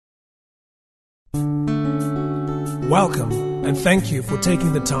Welcome and thank you for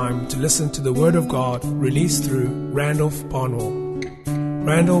taking the time to listen to the Word of God released through Randolph Barnwell.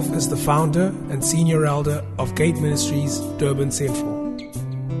 Randolph is the founder and senior elder of Gate Ministries, Durban Central.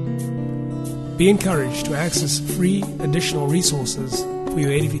 Be encouraged to access free additional resources for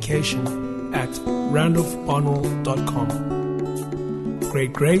your edification at randolphbarnwell.com.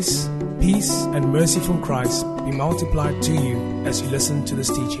 Great grace, peace, and mercy from Christ be multiplied to you as you listen to this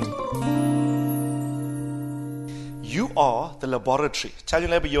teaching. You are the laboratory. Tell your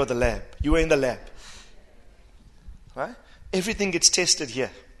neighbor you're the lab. You are in the lab. Right? Everything gets tested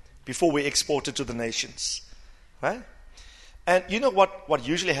here before we export it to the nations. Right? And you know what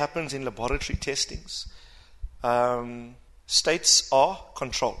usually happens in laboratory testings? States are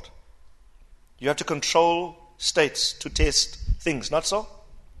controlled. You have to control states to test things, not so?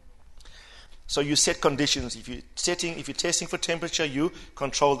 So you set conditions. If you're testing for temperature, you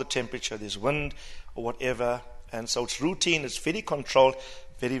control the temperature. There's wind or whatever. And so it's routine, it's very controlled,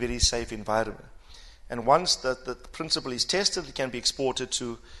 very, very safe environment. And once the principle is tested, it can be exported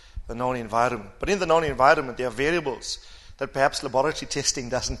to the known environment. But in the known environment, there are variables that perhaps laboratory testing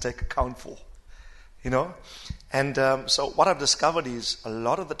doesn't take account for. You know? And so what I've discovered is a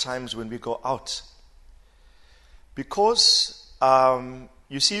lot of the times when we go out, because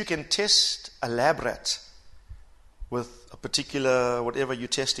you see you can test a lab rat with a particular whatever you're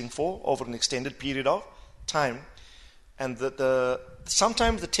testing for over an extended period of time, and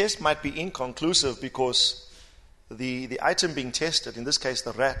sometimes the test might be inconclusive because the item being tested, in this case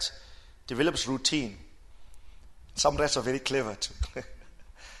the rat, develops routine. Some rats are very clever too.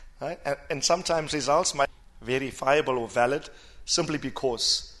 Right? And sometimes results might be verifiable or valid simply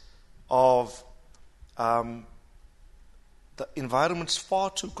because of the environment's far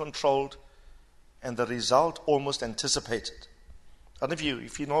too controlled and the result almost anticipated. I don't know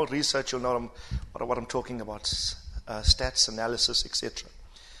if you know research, you'll know what I'm talking about, stats, analysis, etc.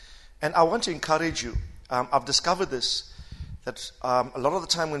 And I want to encourage you. I've discovered this, that a lot of the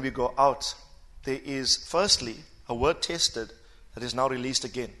time when we go out, there is firstly a word tested that is now released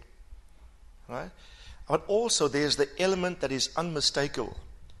again. Right? But also there's the element that is unmistakable.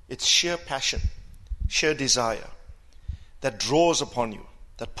 It's sheer passion, sheer desire that draws upon you,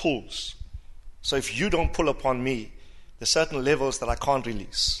 that pulls. So if you don't pull upon me, there's certain levels that I can't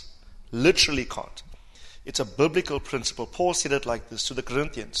release. Literally can't. It's a biblical principle. Paul said it like this to the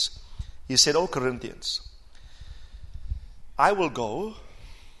Corinthians. He said, "O Corinthians, I will go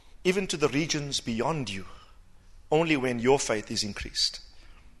even to the regions beyond you, only when your faith is increased."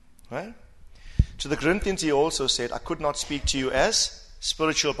 Right? To the Corinthians he also said, "I could not speak to you as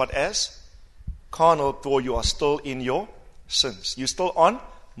spiritual, but as carnal, for you are still in your sins." You're still on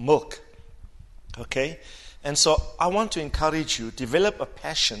milk. Okay? And so I want to encourage you, develop a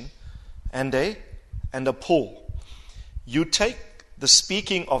passion and a pull. You take the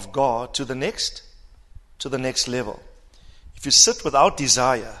speaking of God to the next level. If you sit without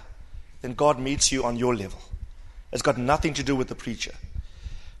desire, then God meets you on your level. It's got nothing to do with the preacher.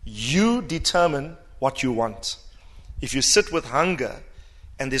 You determine what you want. If you sit with hunger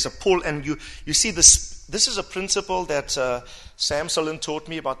and there's a pull, and you see this is a principle that Sam Solon taught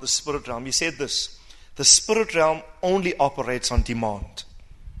me about the spirit realm. He said this: the spirit realm only operates on demand.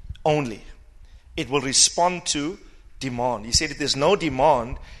 Only. It will respond to demand. He said if there's no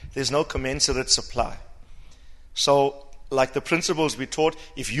demand, there's no commensurate supply. So, like the principles we taught,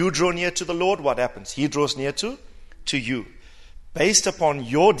 if you draw near to the Lord, what happens? He draws near to you. Based upon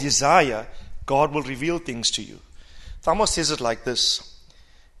your desire, God will reveal things to you. Thamo says it like this: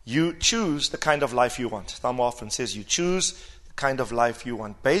 you choose the kind of life you want. Thamo often says you choose kind of life you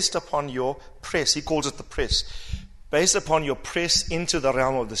want based upon your press. He calls it the press. Based upon your press into the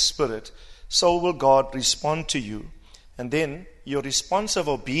realm of the Spirit, so will God respond to you, and then your responsive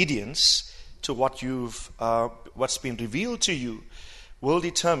obedience to what's been revealed to you will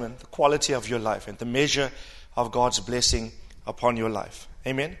determine the quality of your life and the measure of God's blessing upon your life.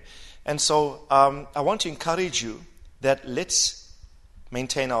 Amen. And so I want to encourage you that let's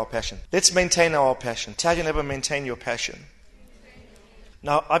maintain our passion. Let's maintain our passion. Tell your neighbor, maintain your passion.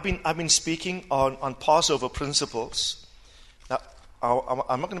 Now, I've been speaking on Passover principles. Now,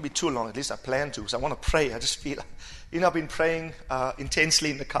 I'm not going to be too long. At least I plan to, because I want to pray. I just feel, I've been praying intensely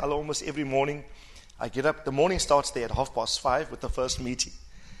in the car almost every morning. I get up. The morning starts there at 5:30 with the first meeting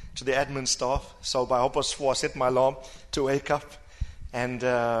to the admin staff. So by 4:30, I set my alarm to wake up, and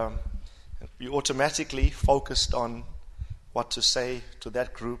we automatically focused on what to say to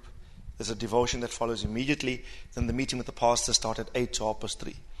that group. There's a devotion that follows immediately. Then the meeting with the pastor starts at 8 to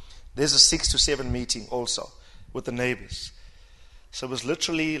 3:30. There's a 6 to 7 meeting also with the neighbors. So it was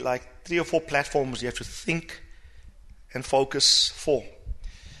literally like 3 or 4 platforms you have to think and focus 4.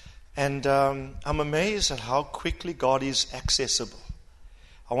 And I'm amazed at how quickly God is accessible.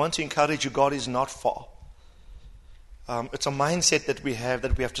 I want to encourage you, God is not far. It's a mindset that we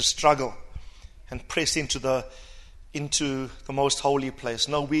have to struggle and press into the most holy place.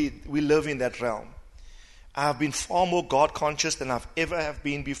 No, we live in that realm. I have been far more God conscious than I've ever have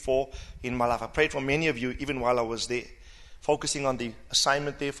been before in my life. I prayed for many of you even while I was there, focusing on the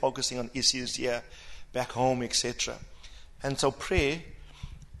assignment there, focusing on issues here, back home, etc. And so prayer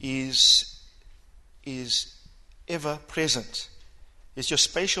is ever present. It's your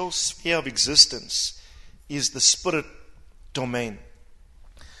spatial sphere of existence, is the spirit domain.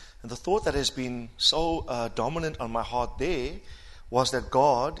 And the thought that has been so dominant on my heart there was that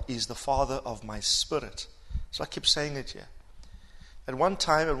God is the Father of my spirit. So I keep saying it here. At one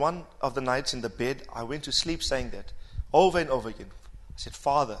time, at one of the nights in the bed, I went to sleep saying that over and over again. I said,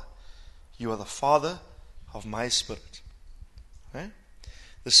 Father, you are the Father of my spirit. Right?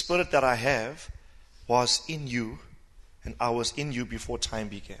 The spirit that I have was in you, and I was in you before time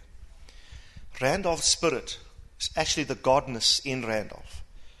began. Randolph's spirit is actually the godness in Randolph.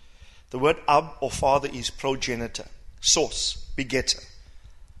 The word Ab or Father is progenitor, source, begetter.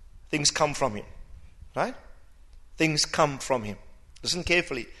 Things come from him. Right? Things come from him. Listen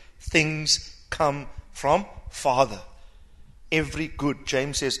carefully. Things come from Father. Every good,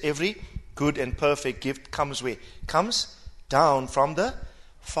 James says, every good and perfect gift comes where? Comes down from the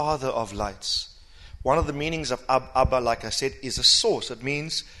Father of lights. One of the meanings of Abba, like I said, is a source. It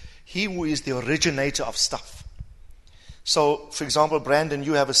means he who is the originator of stuff. So, for example, Brandon,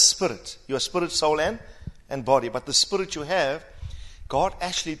 you have a spirit. You are spirit, soul, and body. But the spirit you have, God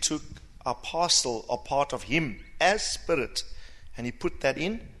actually took a parcel or part of him as spirit, and he put that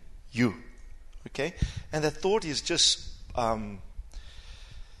in you. Okay? And that thought is just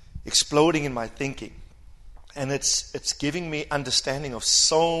exploding in my thinking. And it's giving me understanding of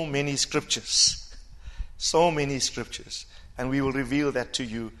so many scriptures. So many scriptures. And we will reveal that to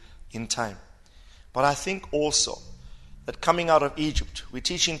you in time. But I think also that coming out of Egypt, we're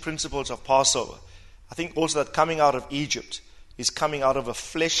teaching principles of Passover. I think also that coming out of Egypt is coming out of a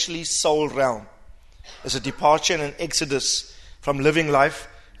fleshly soul realm. It's a departure and an exodus from living life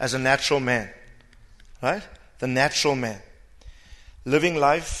as a natural man. Right? The natural man. Living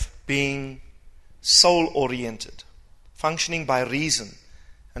life being soul-oriented. Functioning by reason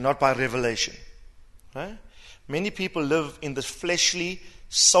and not by revelation. Right? Many people live in the fleshly,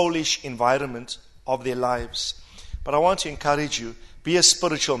 soulish environment of their lives. But I want to encourage you, be a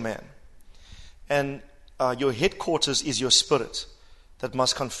spiritual man. And your headquarters is your spirit that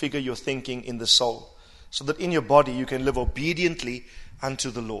must configure your thinking in the soul, so that in your body you can live obediently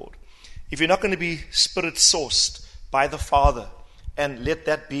unto the Lord. If you're not going to be spirit sourced by the Father, and let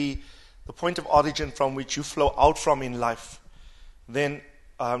that be the point of origin from which you flow out from in life, then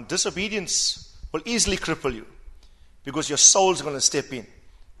disobedience will easily cripple you, because your soul is going to step in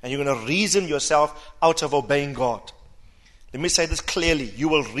and you're going to reason yourself out of obeying God. Let me say this clearly. You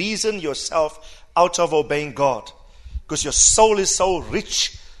will reason yourself out of obeying God, because your soul is so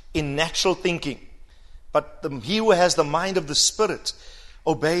rich in natural thinking. But he who has the mind of the Spirit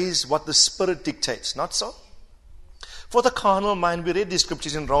obeys what the Spirit dictates. Not so? For the carnal mind, we read these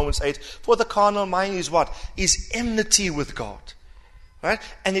scriptures in Romans 8, for the carnal mind is what? Is enmity with God. Right?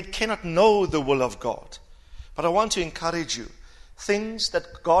 And it cannot know the will of God. But I want to encourage you, things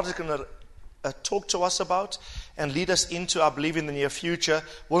that God is going to talk to us about and lead us into, I believe, in the near future,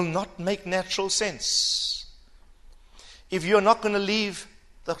 will not make natural sense. If you're not going to leave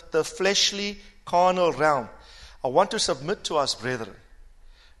the fleshly, carnal realm, I want to submit to us, brethren,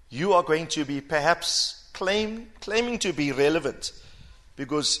 you are going to be perhaps claiming to be relevant,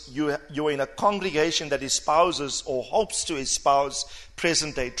 because you're in a congregation that espouses or hopes to espouse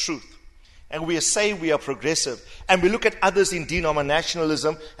present-day truth. And we say we are progressive, and we look at others in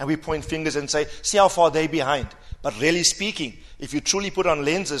denominationalism and we point fingers and say, see how far they're behind. But really speaking, if you truly put on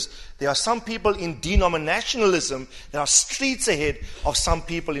lenses, there are some people in denominationalism that are streets ahead of some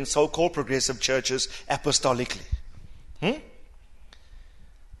people in so-called progressive churches apostolically.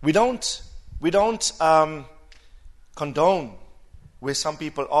 We don't condone where some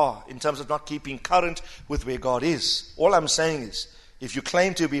people are in terms of not keeping current with where God is. All I'm saying is, if you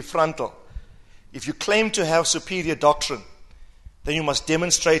claim to be frontal, if you claim to have superior doctrine, then you must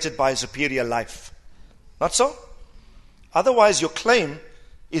demonstrate it by a superior life. Not so? Otherwise, your claim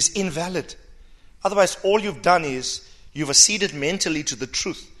is invalid. Otherwise, all you've done is you've acceded mentally to the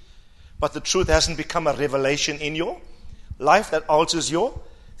truth, but the truth hasn't become a revelation in your life that alters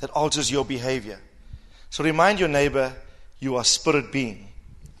your behavior. So remind your neighbor, you are spirit being.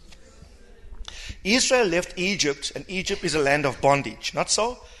 Israel left Egypt, and Egypt is a land of bondage. Not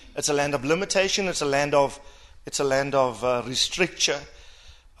so? It's a land of limitation. It's a land of restriction.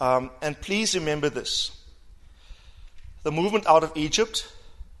 And please remember this. The movement out of Egypt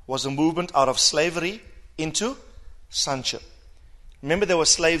was a movement out of slavery into sonship. Remember, there were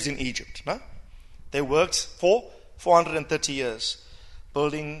slaves in Egypt. No? They worked for 430 years,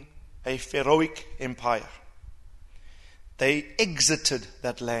 building a pharaohic empire. They exited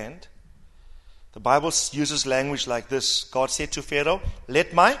that land. The Bible uses language like this. God said to Pharaoh,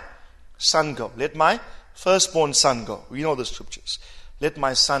 let my son go. Let my firstborn son go. We know the scriptures. Let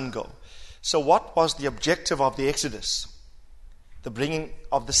my son go. So what was the objective of the Exodus? The bringing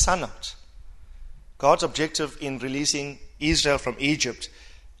of the son out. God's objective in releasing Israel from Egypt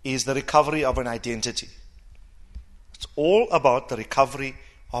is the recovery of an identity. It's all about the recovery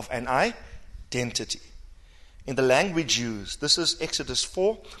of an identity. In the language used, this is Exodus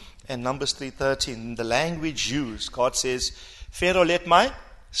 4 and Numbers 3:13. In the language used, God says, Pharaoh, let my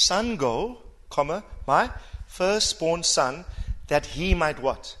son go, comma, my firstborn son, that he might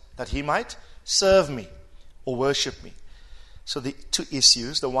what? That he might serve me or worship me. So the two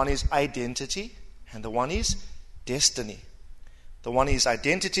issues, the one is identity and the one is destiny. The one is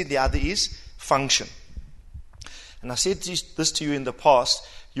identity, the other is function. And I said this to you in the past,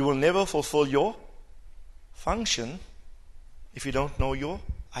 you will never fulfill your function if you don't know your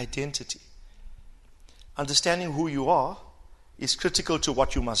identity. Understanding who you are is critical to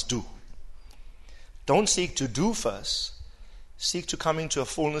what you must do. Don't seek to do first. Seek to come into a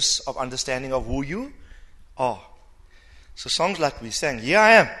fullness of understanding of who you are. So songs like we sang, here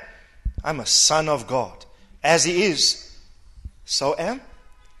I am. I'm a son of God. As he is, so am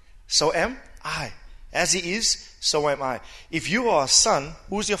I. As he is, so am I. If you are a son,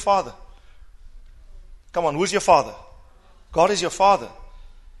 who's your father? Come on, who's your father? God is your father.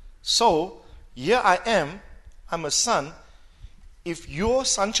 So, here I am, I'm a son. If your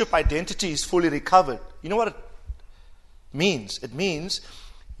sonship identity is fully recovered, you know what it means? It means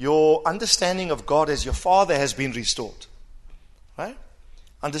your understanding of God as your father has been restored. Right?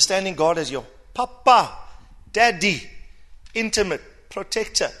 Understanding God as your papa, daddy, intimate,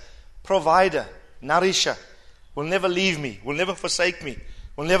 protector, provider, nourisher, will never leave me, will never forsake me,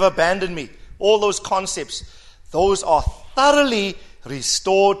 will never abandon me. All those concepts, those are thoroughly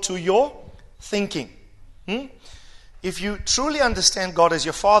restored to your thinking. If you truly understand God as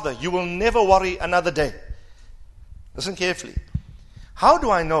your father, you will never worry another day. Listen carefully. How do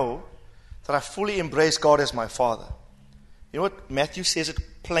I know that I fully embrace God as my father? You know what? Matthew says it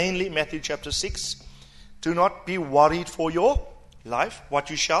plainly, Matthew chapter 6. Do not be worried for your life, what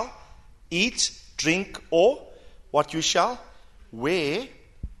you shall eat, drink, or what you shall wear.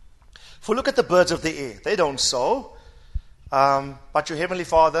 For look at the birds of the air. They don't sow, but your heavenly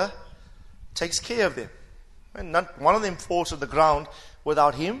Father takes care of them. And not one of them falls to the ground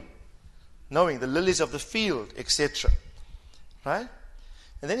without him knowing. The lilies of the field, etc. Right?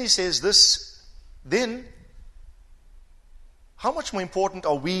 And then he says this, then how much more important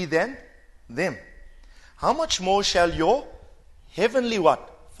are we than them? How much more shall your heavenly what?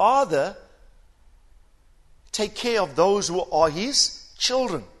 Father take care of those who are his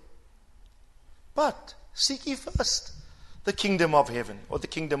children? But seek ye first the kingdom of heaven or the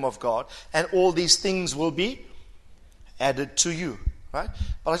kingdom of God, and all these things will be added to you. Right?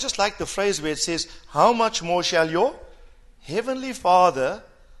 But I just like the phrase where it says, how much more shall your heavenly Father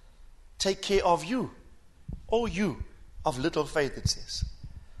take care of you? O you of little faith, it says.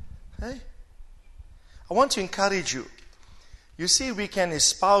 Hey? I want to encourage you. You see, we can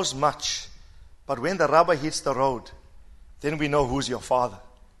espouse much, but when the rubber hits the road, then we know who's your father.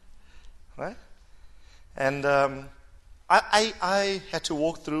 Right? And I had to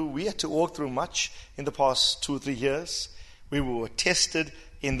walk through, we had to walk through much in the past 2 or 3 years. We were tested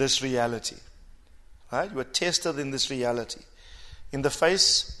in this reality. Right? We were tested in this reality. In the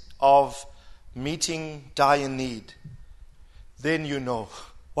face of meeting dire need, then you know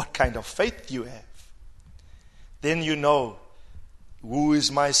what kind of faith you have. Then you know who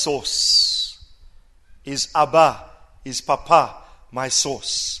is my source. Is Abba, is Papa my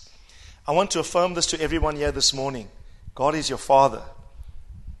source? I want to affirm this to everyone here this morning. God is your Father.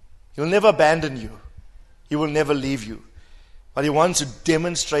 He'll never abandon you. He will never leave you. But He wants to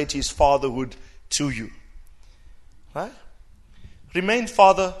demonstrate His fatherhood to you. Right? Remain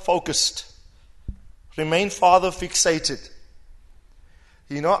Father focused. Remain Father fixated.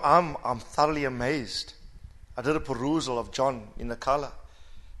 You know, I'm thoroughly amazed. I did a perusal of John in Nakala.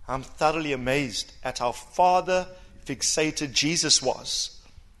 I'm thoroughly amazed at how Father fixated Jesus was.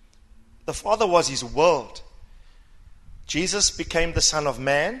 The Father was His world. Jesus became the Son of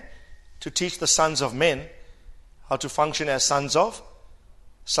Man to teach the sons of men how to function as sons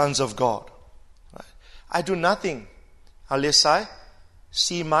of God. Right? I do nothing unless I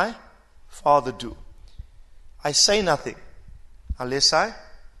see my Father do. I say nothing unless I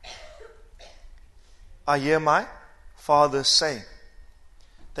hear my Father say.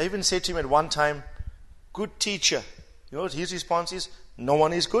 They even said to him at one time, "Good teacher." You know what his response is? "No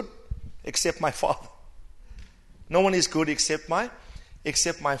one is good except my Father. No one is good except my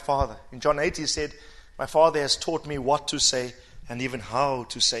Father." In John 8 he said, "My Father has taught me what to say and even how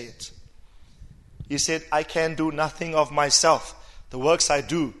to say it." He said, "I can do nothing of myself. The works I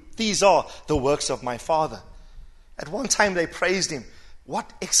do, these are the works of my Father." At one time they praised him.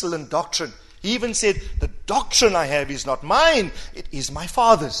 What excellent doctrine. He even said, "The doctrine I have is not mine, it is my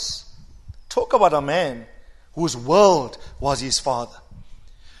Father's." Talk about a man whose world was his Father.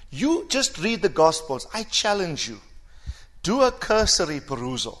 You just read the Gospels. I challenge you. Do a cursory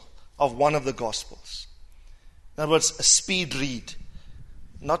perusal of one of the Gospels. In other words, a speed read.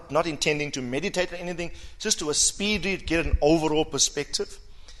 Not intending to meditate on anything, just do a speed read, get an overall perspective.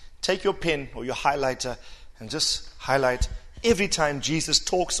 Take your pen or your highlighter and just highlight every time Jesus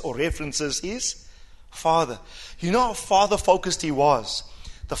talks or references his Father. You know how Father-focused he was.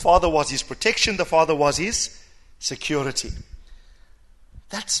 The Father was his protection. The Father was his security.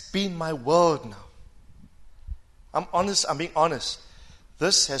 That's been my world now. I'm being honest.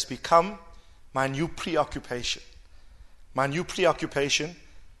 This has become my new preoccupation. My new preoccupation,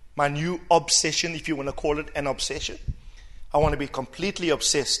 my new obsession, if you want to call it an obsession. I want to be completely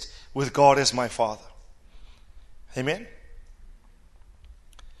obsessed with God as my Father. Amen?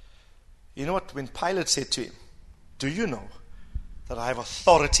 You know what? When Pilate said to him, "Do you know that I have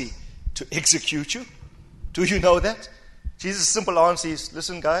authority to execute you?" Do you know that? Jesus' simple answer is,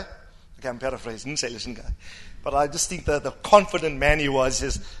 "Listen, guy." Okay, I'm paraphrasing. He didn't say, "Listen, guy." But I just think that the confident man he was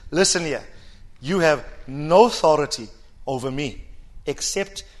is, "Listen here. You have no authority over me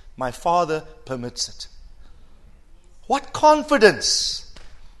except my Father permits it." What confidence!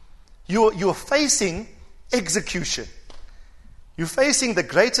 You're facing execution. You're facing the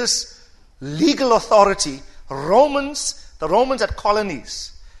greatest legal authority. The Romans had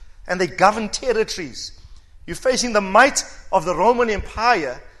colonies and they governed territories. You're facing the might of the Roman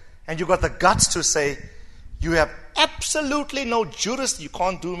Empire and you've got the guts to say, "You have absolutely no jurisdiction. You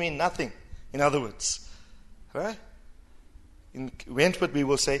can't do me nothing." In other words, right? In Wentworth we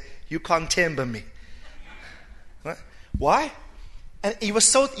will say, "You can't timber me." Right? Why? And he was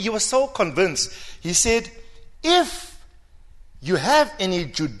so convinced. He said, "If you have any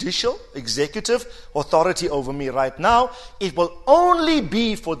judicial, executive authority over me right now, it will only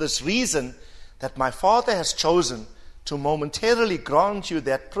be for this reason that my Father has chosen to momentarily grant you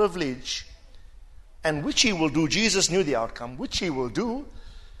that privilege, and which he will do." Jesus knew the outcome, which he will do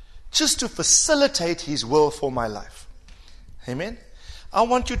just to facilitate his will for my life. Amen? I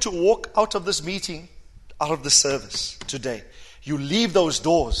want you to walk out of this meeting, out of the service today. You leave those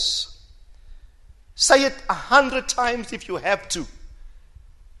doors. Say it 100 times if you have to.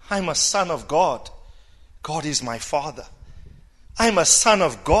 I'm a son of God. God is my Father. I'm a son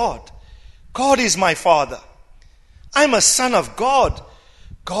of God. God is my Father. I'm a son of God.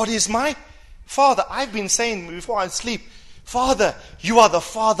 God is my Father. I've been saying before I sleep, "Father, you are the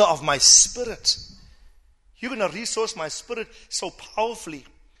Father of my spirit. You're going to resource my spirit so powerfully.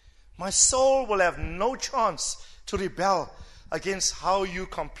 My soul will have no chance to rebel against how you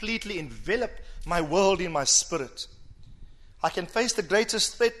completely envelop my world in my spirit. I can face the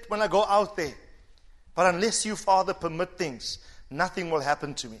greatest threat when I go out there. But unless you, Father, permit things, nothing will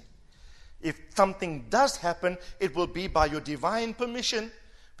happen to me. If something does happen, it will be by your divine permission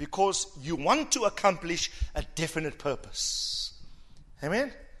because you want to accomplish a definite purpose."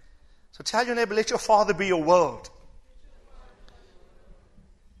 Amen? So tell your neighbor, let your Father be your world.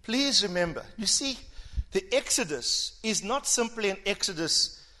 Please remember, you see, the Exodus is not simply an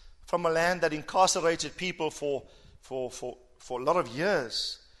exodus from a land that incarcerated people for a lot of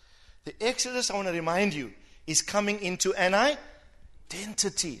years. The Exodus, I want to remind you, is coming into an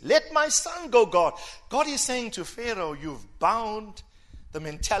identity. Let my son go, God. God is saying to Pharaoh, "You've bound the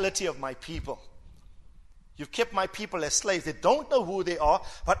mentality of my people. You've kept my people as slaves. They don't know who they are,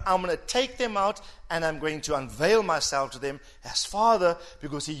 but I'm going to take them out and I'm going to unveil myself to them as Father,"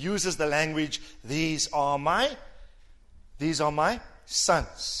 because he uses the language, these are my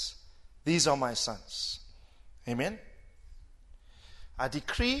sons. These are my sons. Amen? I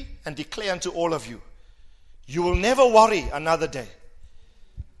decree and declare unto all of you, you will never worry another day.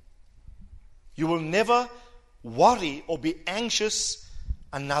 You will never worry or be anxious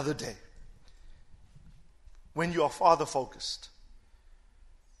another day. When you are Father focused,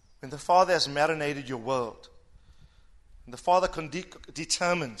 when the Father has marinated your world, when the Father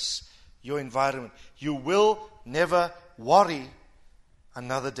determines your environment, you will never worry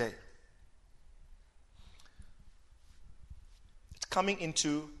another day. It's coming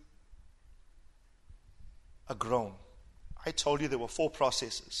into a groan. I told you there were 4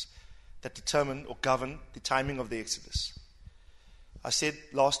 processes that determine or govern the timing of the Exodus. I said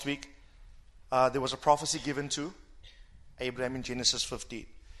last week there was a prophecy given to Abraham in Genesis 15.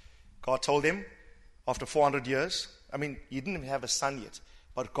 God told him after 400 years, he didn't even have a son yet,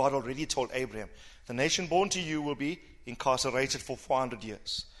 but God already told Abraham, the nation born to you will be incarcerated for 400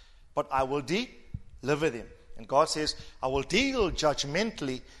 years, but I will deliver them. And God says, I will deal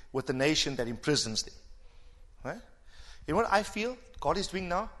judgmentally with the nation that imprisons them. Right? You know what I feel God is doing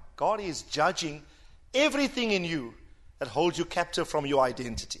now? God is judging everything in you that holds you captive from your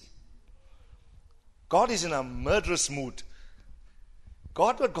identity. God is in a murderous mood.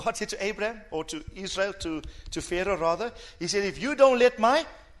 What God said to Abraham, or to Israel, to Pharaoh rather, he said, if you don't let my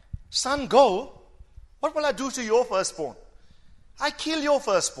son go, what will I do to your firstborn? I kill your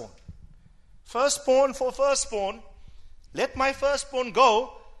firstborn. Firstborn for firstborn. Let my firstborn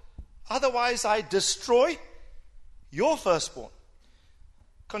go, otherwise I destroy your firstborn.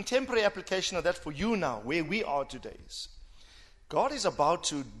 Contemporary application of that for you now, where we are today is, God is about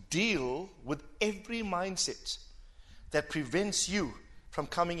to deal with every mindset that prevents you from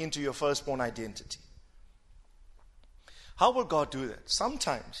coming into your firstborn identity. How will God do that?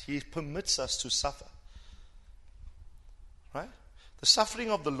 Sometimes He permits us to suffer. Right? The suffering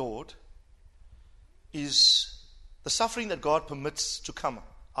of the Lord is the suffering that God permits to come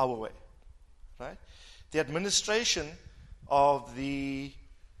our way. Right? The administration of the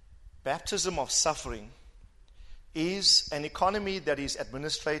baptism of suffering is an economy that is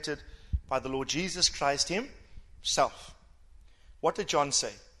administrated by the Lord Jesus Christ Himself. What did John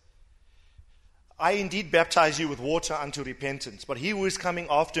say? I indeed baptize you with water unto repentance, but he who is coming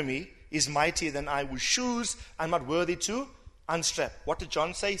after me is mightier than I, whose shoes I'm not worthy to unstrap. What did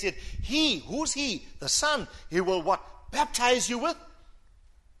John say? He said, who's he? The Son. He will what? Baptize you with?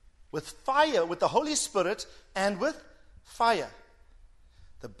 With fire, with the Holy Spirit and with fire.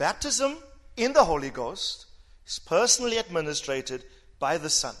 The baptism in the Holy Ghost is personally administered by the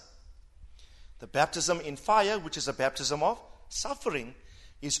Son. The baptism in fire, which is a baptism of suffering,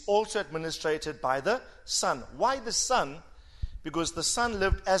 is also administered by the Son. Why the Son? Because the Son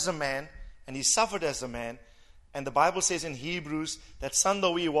lived as a man and He suffered as a man. And the Bible says in Hebrews that Son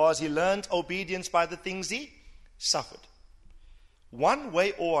though He was, He learned obedience by the things He suffered. One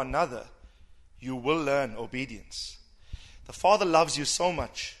way or another, you will learn obedience. The Father loves you so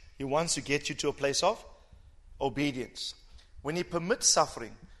much, He wants to get you to a place of obedience. When He permits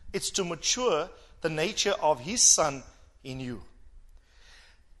suffering, it's to mature the nature of His Son in you.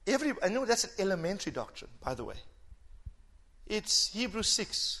 I know that's an elementary doctrine, by the way. It's Hebrews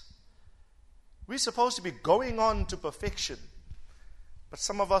 6. We're supposed to be going on to perfection, but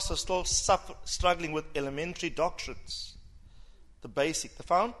some of us are still struggling with elementary doctrines. The basic, the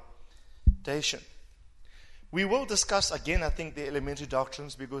foundation. We will discuss again, I think, the elementary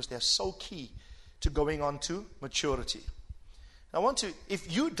doctrines because they're so key to going on to maturity.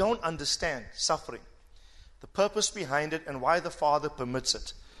 If you don't understand suffering, the purpose behind it and why the Father permits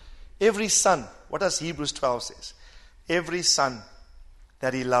it, every son, what does Hebrews 12 says? Every son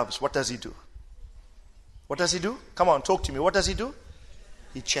that He loves, what does He do? What does He do? Come on, talk to me. What does He do?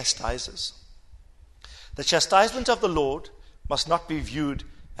 He chastises. The chastisement of the Lord must not be viewed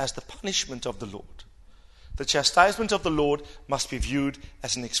as the punishment of the Lord. The chastisement of the Lord must be viewed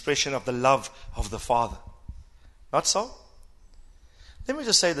as an expression of the love of the Father. Not so? Let me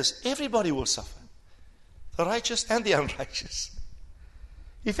just say this. Everybody will suffer. The righteous and the unrighteous.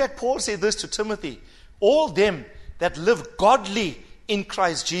 In fact, Paul said this to Timothy. All them that live godly in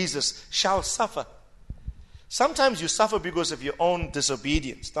Christ Jesus shall suffer. Sometimes you suffer because of your own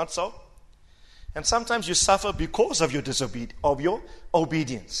disobedience. Not so? And sometimes you suffer because of your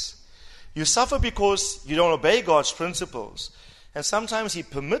obedience. You suffer because you don't obey God's principles. And sometimes He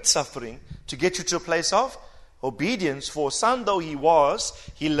permits suffering to get you to a place of obedience. For son though he was,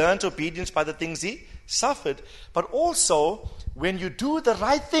 he learned obedience by the things he suffered. But also, when you do the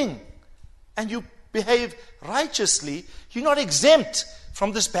right thing and you behave righteously, you're not exempt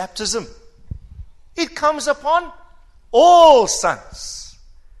from this baptism. It comes upon all sons.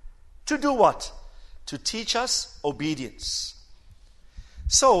 To do what? To teach us obedience.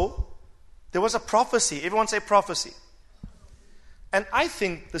 So, there was a prophecy. Everyone say prophecy. And I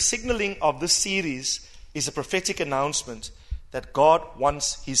think the signaling of this series is a prophetic announcement that God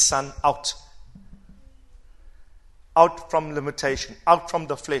wants His Son out. out from limitation, out from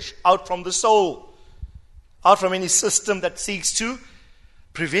the flesh, out from the soul, out from any system that seeks to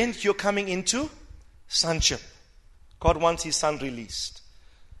prevent your coming into sonship. God wants His Son released.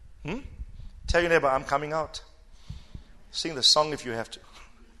 Tell your neighbor, I'm coming out. Sing the song if you have to.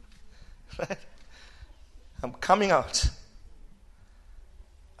 Right? I'm coming out.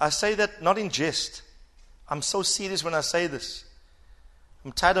 I say that not in jest. I'm so serious when I say this.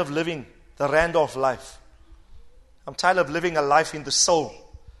 I'm tired of living the Randolph life. I'm tired of living a life in the soul.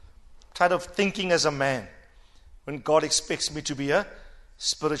 I'm tired of thinking as a man when God expects me to be a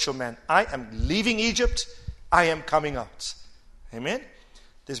spiritual man. I am leaving Egypt. I am coming out. Amen?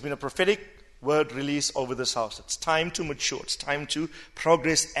 There's been a prophetic word released over this house. It's time to mature. It's time to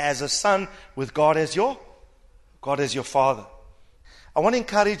progress as a son with God as your Father. I want to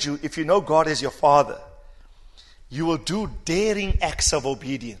encourage you, if you know God as your Father, you will do daring acts of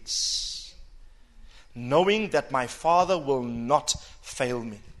obedience, knowing that my Father will not fail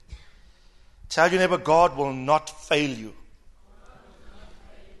me. Tell your neighbor, God will not fail you.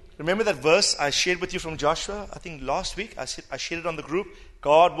 Remember that verse I shared with you from Joshua, I think last week? I shared it on the group.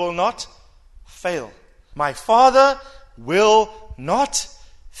 God will not fail. My Father will not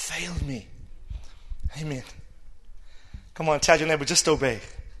fail me. Amen. Come on, tell your neighbor, just obey.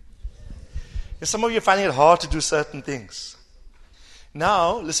 And some of you are finding it hard to do certain things.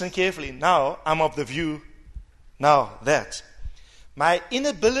 Now, listen carefully. Now, I'm of the view now that my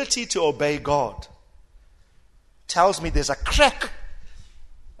inability to obey God tells me there's a crack,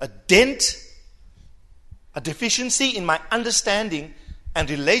 a dent, a deficiency in my understanding and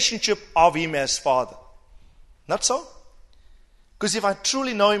relationship of Him as Father. Not so? Because if I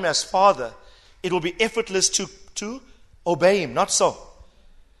truly know Him as Father, it will be effortless to obey Him. Not so.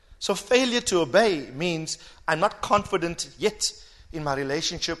 So failure to obey means I'm not confident yet in my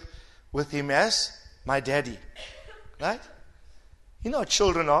relationship with Him as my daddy. Right? You know how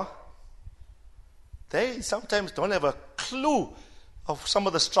children are. They sometimes don't have a clue of some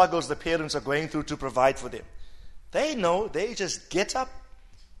of the struggles the parents are going through to provide for them. They know, they just get up,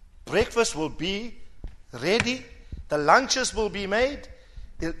 breakfast will be ready, the lunches will be made,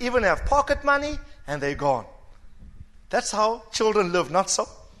 they'll even have pocket money, and they're gone. That's how children live, not so?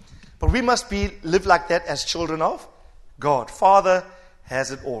 But we must live like that as children of God. Father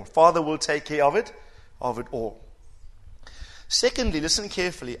has it all. Father will take care of it all. Secondly, listen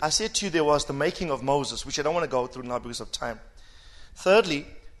carefully. I said to you there was the making of Moses, which I don't want to go through now because of time. Thirdly,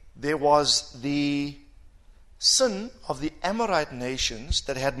 there was the sin of the Amorite nations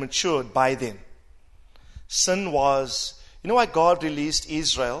that had matured by then. Sin was, you know why God released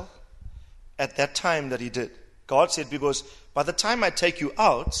Israel at that time that He did? God said, because by the time I take you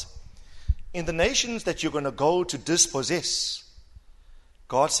out, in the nations that you're going to go to dispossess,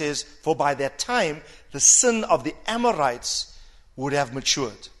 God says, for by that time, the sin of the Amorites would have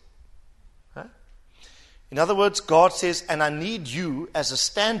matured. Huh? In other words, God says, and I need you as a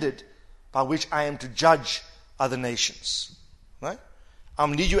standard by which I am to judge other nations. Right? I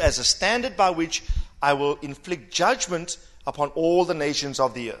need you as a standard by which I will inflict judgment upon all the nations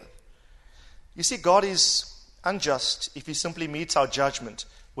of the earth. You see, God is unjust if He simply meets our judgment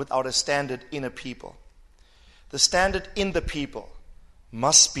without a standard in a people. The standard in the people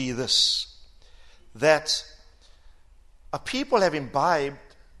must be this, that a people have imbibed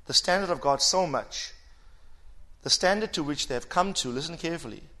the standard of God so much, the standard to which they have come to, listen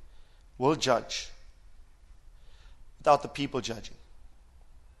carefully, will judge without the people judging.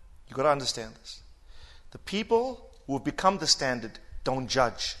 You've got to understand this. The people who have become the standard don't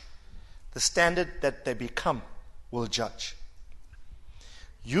judge. The standard that they become will judge.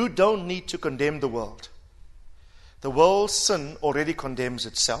 You don't need to condemn the world. The world's sin already condemns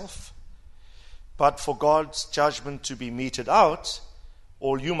itself. But for God's judgment to be meted out,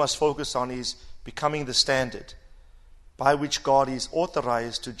 all you must focus on is becoming the standard by which God is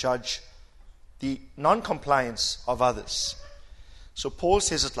authorized to judge the non-compliance of others. So Paul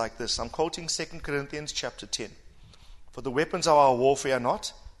says it like this. I'm quoting 2 Corinthians chapter 10. For the weapons of our warfare are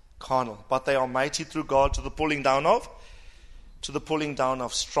not carnal, but they are mighty through God to the pulling down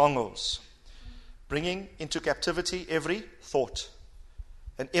of strongholds, bringing into captivity every thought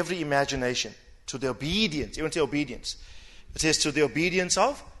and every imagination to the obedience. Even to obedience. It says to the obedience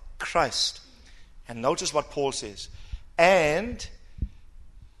of Christ. And notice what Paul says. And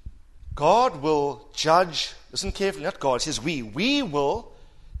God will judge, listen carefully, not God, it says we will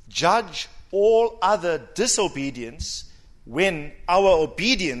judge all other disobedience when our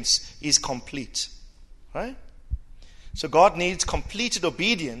obedience is complete. Right? So God needs completed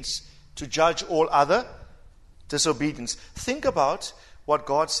obedience to judge all other disobedience. Think about what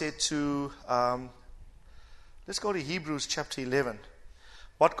God said to Let's go to Hebrews chapter 11.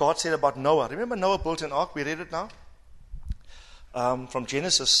 What God said about Noah. Remember Noah built an ark? We read it now. From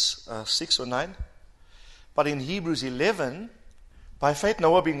Genesis 6 or 9. But in Hebrews 11, by faith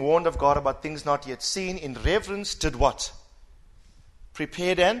Noah, being warned of God about things not yet seen, in reverence did what?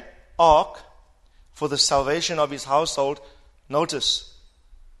 Prepared an ark for the salvation of his household. Notice,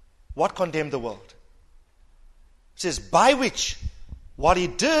 what condemned the world? It says, by which, what he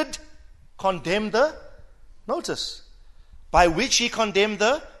did, condemned the, notice, by which he condemned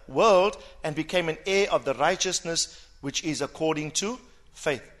the world and became an heir of the righteousness which is according to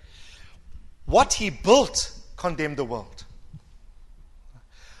faith. What he built condemned the world.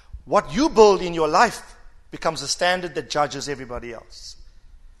 What you build in your life becomes a standard that judges everybody else.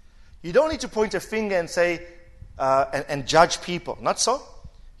 You don't need to point a finger and say, and judge people. Not so.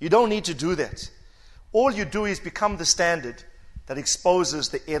 You don't need to do that. All you do is become the standard that exposes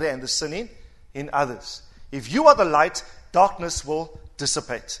the error and the sin in others. If you are the light, darkness will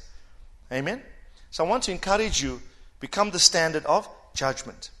dissipate. Amen? So I want to encourage you, become the standard of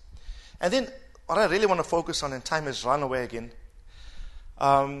judgment. And then what I really want to focus on, and time has run away again,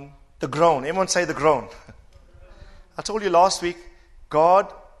 the groan. Everyone say the groan. I told you last week,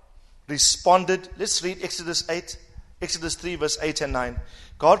 God responded. Let's read Exodus 3 verse 8 and 9.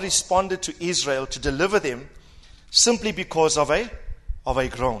 God responded to Israel to deliver them simply because of a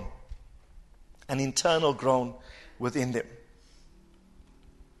groan. An internal groan within them.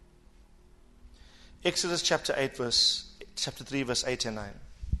 Exodus chapter 3 verse 8 and 9.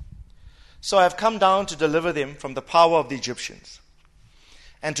 So I have come down to deliver them from the power of the Egyptians,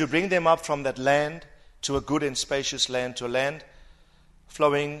 and to bring them up from that land to a good and spacious land, to a land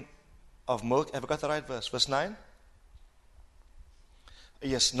flowing of milk. Have I got the right verse? Verse 9?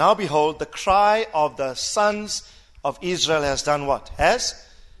 Yes. Now behold, the cry of the sons of Israel has done what? Has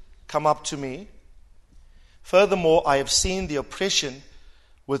come up to me. Furthermore, I have seen the oppression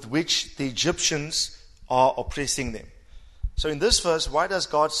with which the Egyptians are oppressing them. So in this verse, why does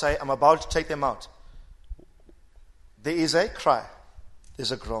God say, I'm about to take them out? There is a cry.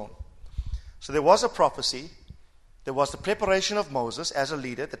 There's a groan. So there was a prophecy. There was the preparation of Moses as a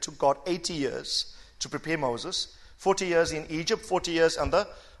leader that took God 80 years to prepare Moses. 40 years in Egypt, 40 years under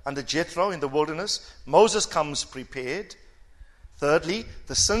Jethro in the wilderness. Moses comes prepared. Thirdly,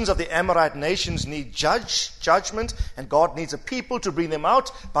 the sins of the Amorite nations need judgment, and God needs a people to bring them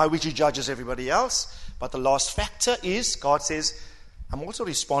out by which he judges everybody else. But the last factor is, God says, I'm also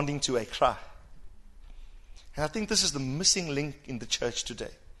responding to a cry. And I think this is the missing link in the church today.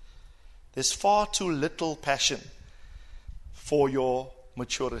 There's far too little passion for your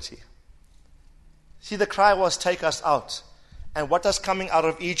maturity. See, the cry was, take us out. And what does coming out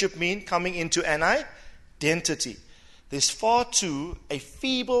of Egypt mean? Coming into an identity. There's far too a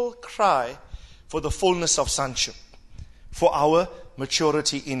feeble cry for the fullness of sonship, for our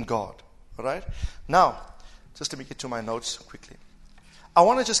maturity in God. All right? Now, just let me get to my notes quickly. I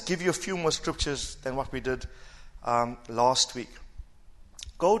want to just give you a few more scriptures than what we did last week.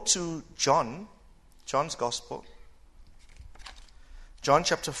 Go to John's Gospel. John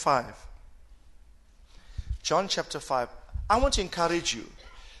chapter 5. John chapter 5. I want to encourage you.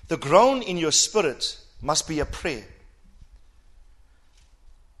 The groan in your spirit must be a prayer.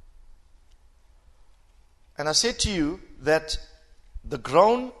 And I said to you that the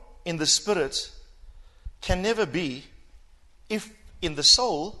groan in the spirit can never be if in the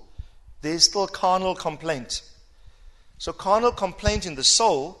soul there is still carnal complaint. So carnal complaint in the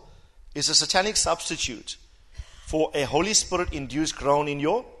soul is a satanic substitute for a Holy Spirit-induced groan in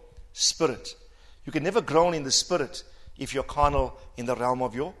your spirit. You can never groan in the spirit if you're carnal in the realm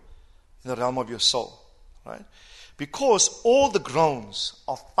of your soul, right? Because all the groans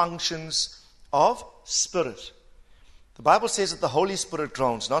are functions of spirit. The Bible says that the Holy Spirit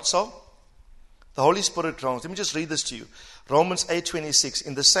groans, not so? The Holy Spirit groans. Let me just read this to you. Romans 8:26.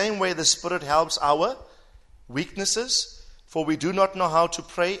 In the same way the Spirit helps our weaknesses, for we do not know how to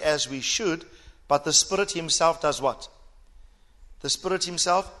pray as we should, but the Spirit himself does what? The Spirit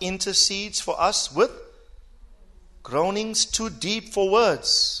himself intercedes for us with groanings too deep for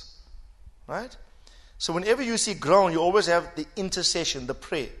words. Right? So whenever you see groan, you always have the intercession, the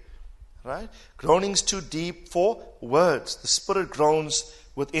prayer. Right? Groanings too deep for words. The Spirit groans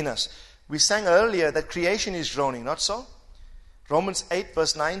within us. We sang earlier that creation is groaning, not so? Romans 8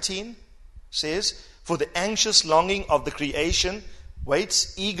 verse 19 says, for the anxious longing of the creation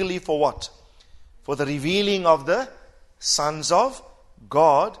waits eagerly for what? For the revealing of the sons of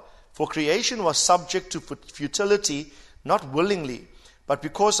God. For creation was subject to futility, not willingly, but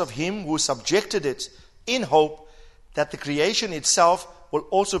because of him who subjected it, in hope that the creation itself will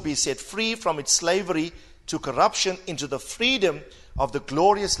also be set free from its slavery to corruption into the freedom of the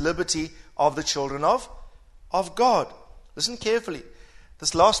glorious liberty of the children of God. Listen carefully.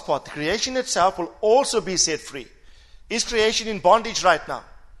 This last part, the creation itself will also be set free. Is creation in bondage right now?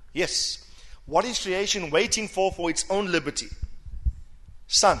 Yes. What is creation waiting for its own liberty?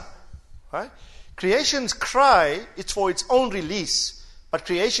 Son. Right? Creation's cry, it's for its own release. But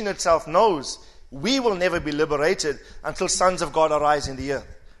creation itself knows we will never be liberated until sons of God arise in the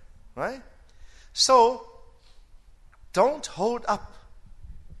earth. Right? So, don't hold up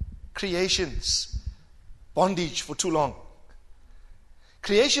creation's bondage for too long.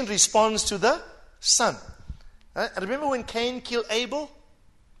 Creation responds to the Son. Remember when Cain killed Abel?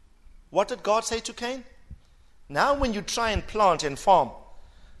 What did God say to Cain? Now when you try and plant and farm,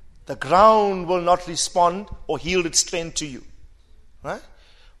 the ground will not respond or yield its strength to you. Right?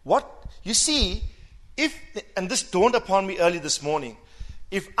 What you see, and this dawned upon me early this morning,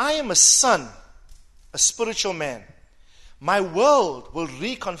 if I am a son, a spiritual man, my world will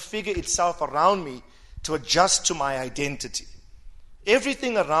reconfigure itself around me to adjust to my identity.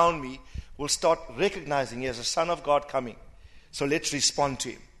 Everything around me will start recognizing he is a son of God coming. So let's respond to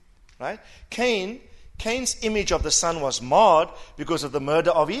him. Right? Cain's image of the son was marred because of the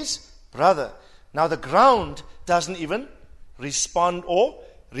murder of his brother. Now the ground doesn't even respond or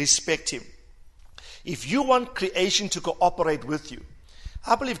respect him. If you want creation to cooperate with you,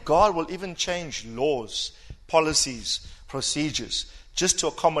 I believe God will even change laws, policies, procedures, just to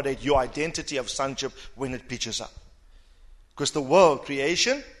accommodate your identity of sonship when it pitches up. Because the world,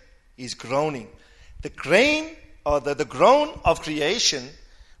 creation, is groaning. The groan of creation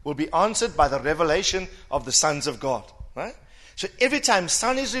will be answered by the revelation of the sons of God. Right? So every time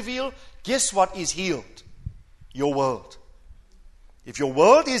Son is revealed, guess what is healed? Your world. If your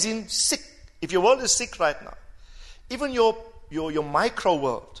world is sick right now, even your micro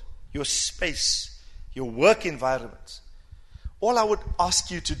world, your space, your work environment, all I would ask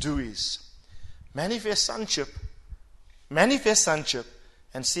you to do is manifest sonship,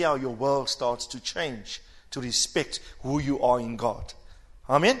 and see how your world starts to change to respect who you are in God.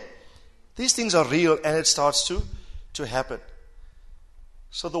 Amen? These things are real and it starts to happen.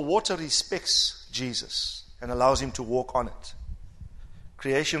 So the water respects Jesus and allows him to walk on it.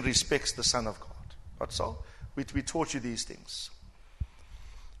 Creation respects the Son of God. That's all. We taught you these things.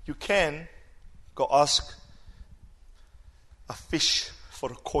 You can go ask a fish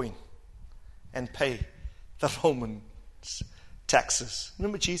for a coin and pay the Roman taxes.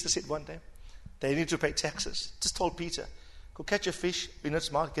 Remember Jesus said one day, they need to pay taxes. Just told Peter, go catch a fish in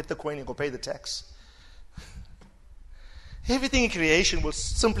its mouth, get the coin and go pay the tax. Everything in creation will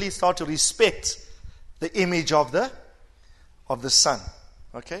simply start to respect the image of the Son.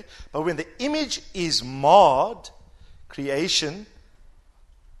 Okay? But when the image is marred, creation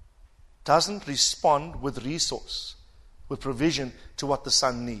doesn't respond with resource, with provision to what the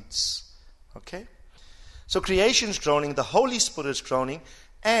Son needs. Okay? So creation's groaning, the Holy Spirit's groaning,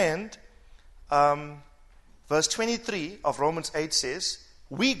 and verse 23 of Romans 8 says,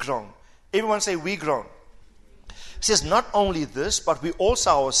 we groan. Everyone say, we groan. It says, not only this, but we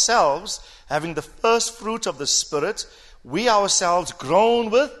also ourselves, having the first fruit of the Spirit, we ourselves groan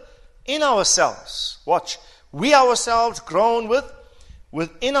within ourselves. Watch. We ourselves groan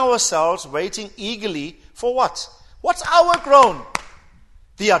within ourselves, waiting eagerly for what? What's our groan?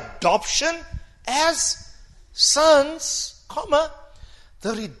 The adoption as sons,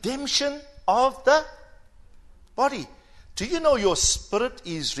 the redemption of the body. Do you know your spirit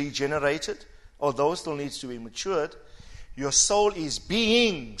is regenerated, although still needs to be matured? Your soul is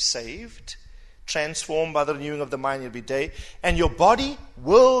being saved, transformed by the renewing of the mind every day, and your body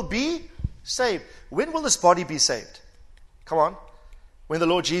will be saved. When will this body be saved? Come on. When the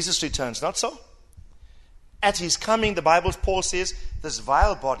Lord Jesus returns, not so? At his coming, the Bible, Paul says, this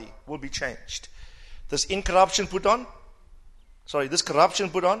vile body will be changed. This corruption put on,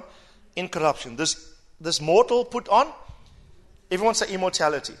 incorruption. This mortal put on, everyone say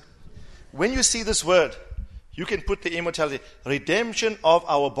immortality. When you see this word, you can put the immortality, redemption of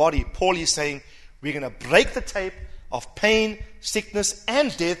our body. Paul is saying, we're going to break the tape of pain, sickness,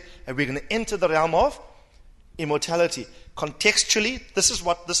 and death, and we're going to enter the realm of immortality. Contextually, this is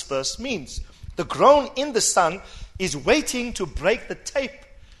what this verse means. The groan in the Son is waiting to break the tape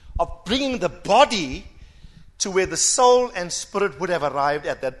of bringing the body to where the soul and spirit would have arrived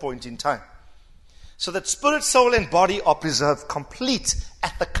at that point in time. So that spirit, soul, and body are preserved complete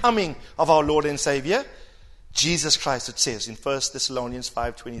at the coming of our Lord and Savior, Jesus Christ, it says in 1 Thessalonians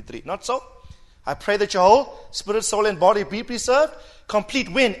 5:23. Not so? I pray that your whole spirit, soul, and body be preserved complete.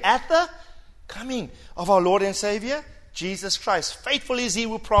 When? At the coming of our Lord and Savior, Jesus Christ. Faithful is he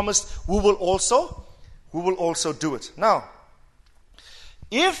who promised, who will also who will also do it. Now,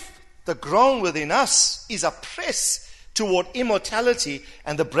 if the groan within us is a press toward immortality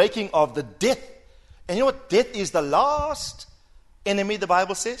and the breaking of the death, and you know what? Death is the last enemy, the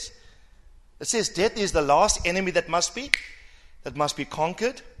Bible says. It says death is the last enemy that must be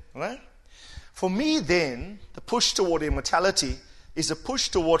conquered. Right? For me, then, the push toward immortality is a push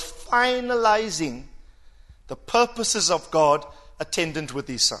toward finalizing the purposes of God attendant with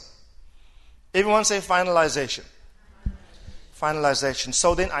His Son. Everyone say finalization. Finalization.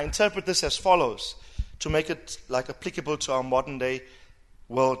 So then I interpret this as follows, to make it like applicable to our modern day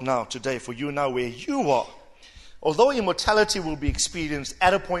world now, today, for you now where you are. Although immortality will be experienced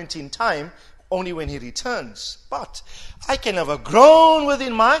at a point in time, only when He returns. But I can have a groan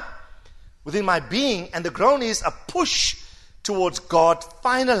within my being, and the groan is a push towards God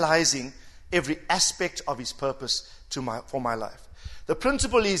finalizing every aspect of His purpose for my life. The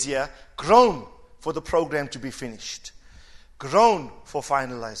principle is here, groan for the program to be finished. Groan for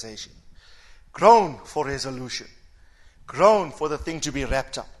finalization. Groan for resolution. Groan for the thing to be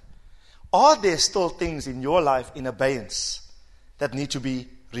wrapped up. Are there still things in your life in abeyance that need to be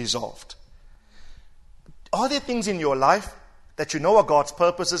resolved? Are there things in your life that you know are God's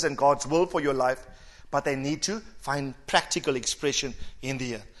purposes and God's will for your life, but they need to find practical expression in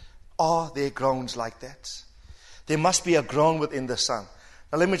the earth? Are there groans like that? There must be a groan within the Son.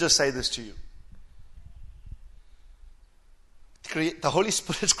 Now let me just say this to you. The Holy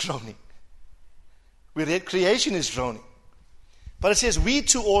Spirit is groaning. We read creation is groaning. But it says we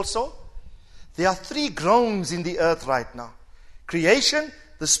too also. There are 3 groans in the earth right now. Creation,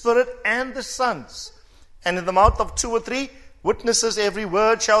 the Spirit, and the sons. And in the mouth of 2 or 3 witnesses, every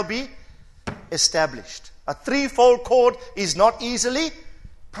word shall be established. A 3-fold cord is not easily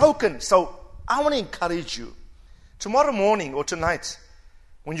broken. So I want to encourage you. Tomorrow morning or tonight,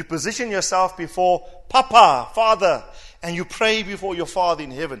 when you position yourself before Papa, Father, and you pray before your Father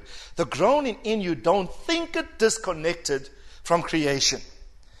in heaven, the groaning in you, don't think it disconnected from creation.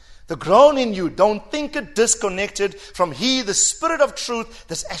 The groan in you, don't think it disconnected from He, the Spirit of truth,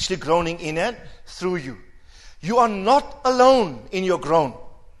 that's actually groaning in and through you. You are not alone in your groan.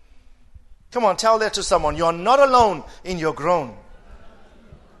 Come on, tell that to someone. You are not alone in your groan.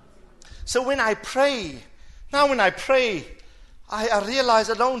 So when I pray, I realize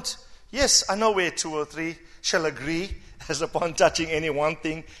I don't. Yes, I know where 2 or 3 shall agree as upon touching any one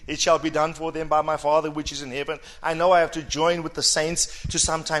thing, it shall be done for them by my Father which is in heaven. I know I have to join with the saints to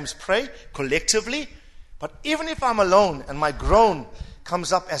sometimes pray collectively. But even if I'm alone and my groan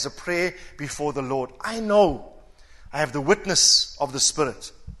comes up as a prayer before the Lord, I know I have the witness of the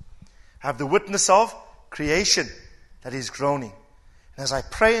Spirit. I have the witness of creation that is groaning. And as I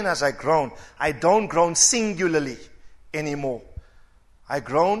pray and as I groan, I don't groan singularly anymore. I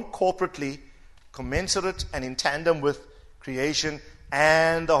groan corporately, commensurate and in tandem with creation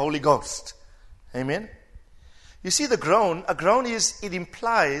and the Holy Ghost. Amen? You see, a groan it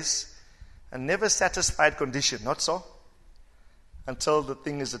implies a never satisfied condition, not so? Until the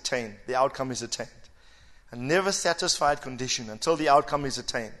thing is attained, the outcome is attained. A never satisfied condition until the outcome is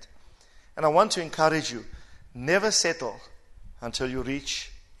attained. And I want to encourage you, never settle until you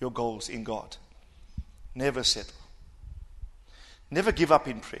reach your goals in God. Never settle. Never give up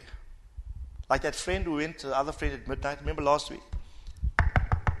in prayer. Like that friend who went to the other friend at midnight, remember last week?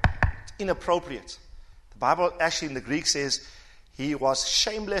 It's inappropriate. The Bible actually in the Greek says he was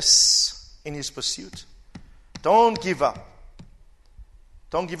shameless in his pursuit. Don't give up.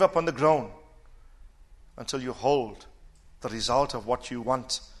 Don't give up on the groan until you hold the result of what you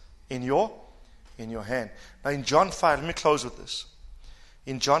want in your hand. Now in John 5, let me close with this.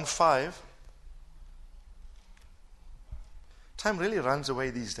 In John 5, time really runs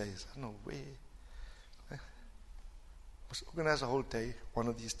away these days. I don't know where. I must organize a whole day one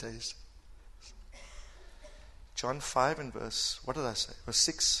of these days. John 5 and verse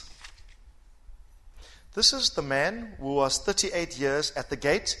 6. This is the man who was 38 years at the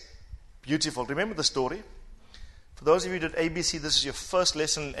gate. Beautiful. Remember the story? For those of you who did ABC, this is your first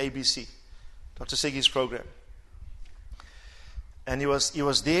lesson in ABC. Dr. Segi's program. And he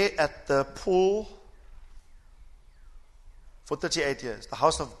was there at the pool for 38 years. The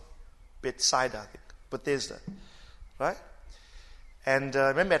house of Bethsaida, I think. Bethesda. Right? And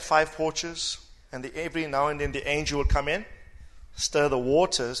remember, had 5 porches. And every now and then the angel would come in, stir the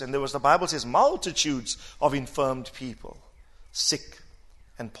waters. And there was, the Bible says, multitudes of infirmed people, sick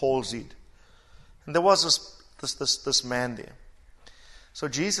and palsied. And there was this man there. So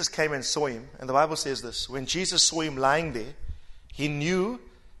Jesus came and saw him. And the Bible says this. When Jesus saw him lying there, he knew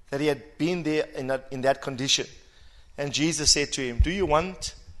that he had been there in that condition. And Jesus said to him, do you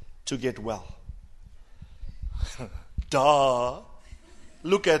want to get well? Duh.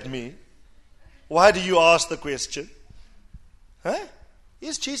 Look at me. Why do you ask the question? Huh?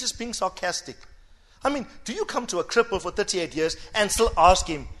 Is Jesus being sarcastic? I mean, do you come to a cripple for 38 years and still ask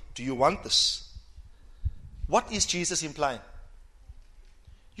him, do you want this? What is Jesus implying?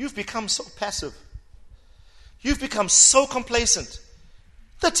 You've become so passive. You've become so complacent.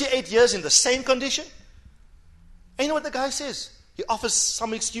 38 years in the same condition. And you know what the guy says? He offers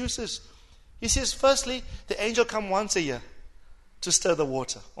some excuses. He says, firstly, the angel come once a year to stir the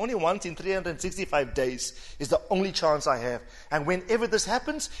water. Only once in 365 days is the only chance I have. And whenever this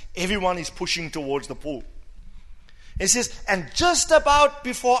happens, everyone is pushing towards the pool. He says, and just about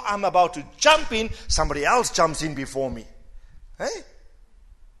before I'm about to jump in, somebody else jumps in before me. Hey?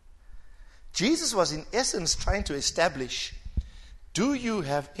 Jesus was in essence trying to establish, do you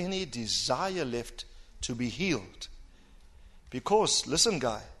have any desire left to be healed? Because, listen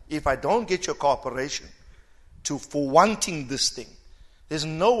guy, if I don't get your cooperation for wanting this thing, there's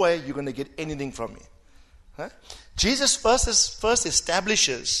no way you're going to get anything from me. Huh? Jesus first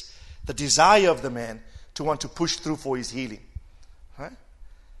establishes the desire of the man to want to push through for his healing. Right?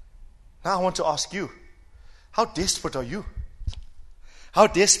 Now I want to ask you, how desperate are you? How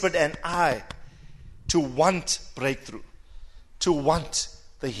desperate am I to want breakthrough, to want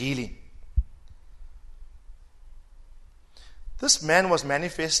the healing? This man was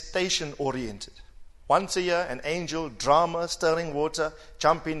manifestation oriented. Once a year, an angel, drama, stirring water,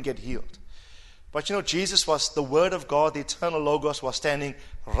 jump in, get healed. But you know, Jesus was the Word of God, the eternal Logos was standing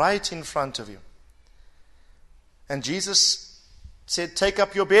right in front of him. And Jesus said, take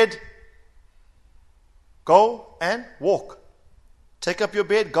up your bed, go and walk. Take up your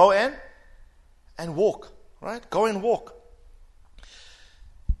bed, go and walk. Right? Go and walk.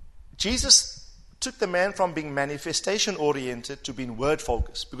 Jesus took the man from being manifestation oriented to being word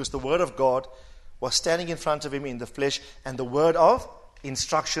focused, because the Word of God was standing in front of him in the flesh, and the word of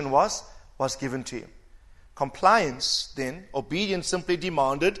instruction was given to him. Compliance then, obedience simply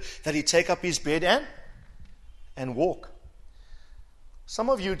demanded that he take up his bed and walk. Some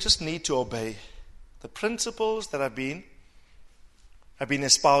of you just need to obey the principles that have been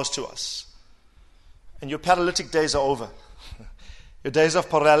espoused to us. And your paralytic days are over. Your days of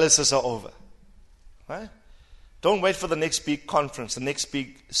paralysis are over. Right? Don't wait for the next big conference, the next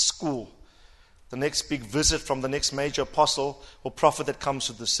big school, the next big visit from the next major apostle or prophet that comes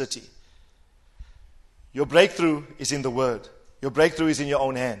to the city. Your breakthrough is in the Word. Your breakthrough is in your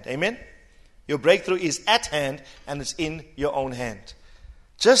own hand. Amen? Your breakthrough is at hand and it's in your own hand.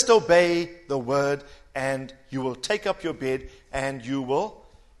 Just obey the Word and you will take up your bed and you will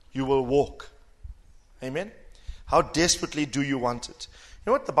walk. Amen? How desperately do you want it? You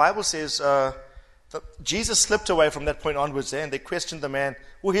know what the Bible says? That Jesus slipped away from that point onwards there, and they questioned the man,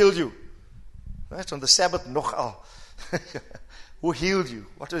 who healed you? Right? On the Sabbath, nochal. Who healed you?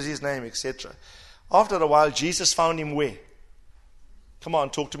 What was his name? Etc. After a while, Jesus found him where? Come on,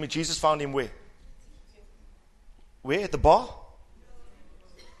 talk to me. Jesus found him where? Where? At the bar?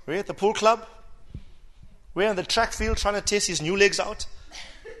 Where? At the pool club? Where? On the track field trying to test his new legs out?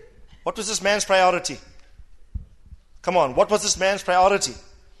 What was this man's priority? Come on, what was this man's priority?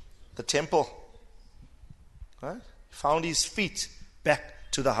 The temple. Right? Found his feet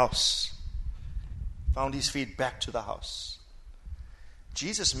back to the house. Found his feet back to the house.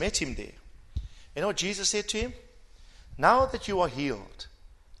 Jesus met him there. You know what Jesus said to him? Now that you are healed,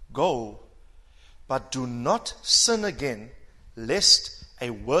 go, but do not sin again, lest a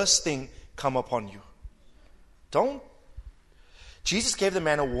worse thing come upon you. Don't. Jesus gave the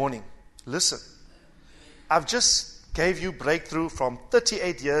man a warning. Listen, I've just gave you breakthrough from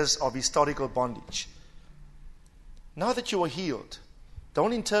 38 years of historical bondage. Now that you are healed,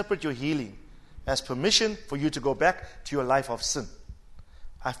 don't interpret your healing as permission for you to go back to your life of sin.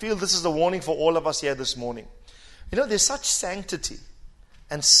 I feel this is a warning for all of us here this morning. You know, there's such sanctity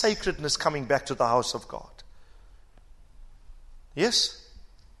and sacredness coming back to the house of God. Yes?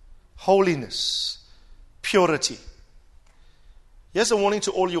 Holiness, purity. Here's a warning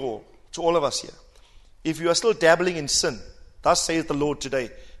to all of us here. If you are still dabbling in sin, thus saith the Lord today,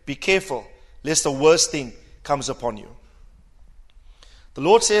 be careful lest the worst thing comes upon you. The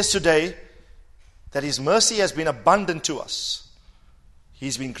Lord says today that His mercy has been abundant to us.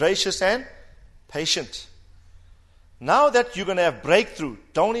 He's been gracious and patient. Now that you're going to have breakthrough,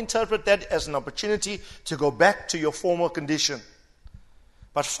 don't interpret that as an opportunity to go back to your former condition.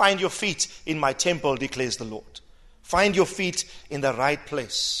 But find your feet in my temple, declares the Lord. Find your feet in the right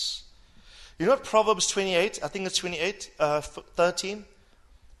place. You know what Proverbs 28, I think it's 28, 13,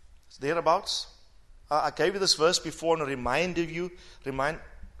 it's thereabouts. I gave you this verse before and remind you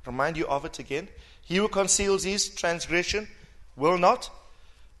of it again. He who conceals his transgression will not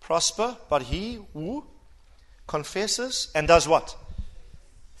prosper, but he who confesses and does what?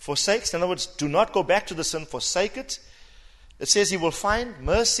 Forsakes. In other words, do not go back to the sin, forsake it. It says he will find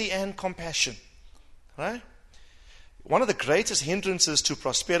mercy and compassion. Right? One of the greatest hindrances to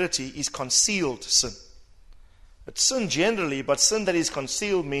prosperity is concealed sin. It's sin generally, but sin that is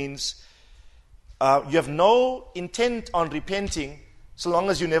concealed means you have no intent on repenting so long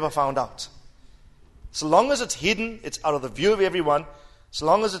as you never found out. So long as it's hidden, it's out of the view of everyone. So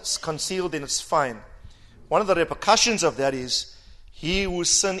long as it's concealed, then it's fine. One of the repercussions of that is he whose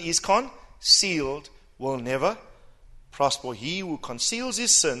sin is concealed will never prosper. He who conceals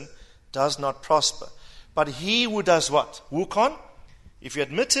his sin does not prosper. But he who does what? If you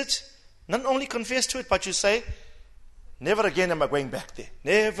admit it, not only confess to it, but you say, never again am I going back there.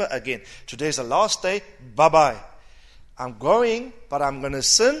 Never again. Today's the last day. Bye-bye. I'm going, but I'm going to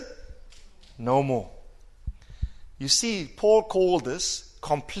sin no more. You see, Paul called this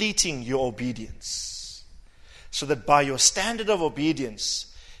completing your obedience. So that by your standard of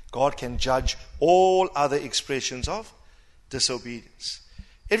obedience, God can judge all other expressions of disobedience.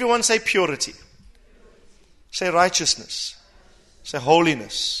 Everyone say purity. Say righteousness. Say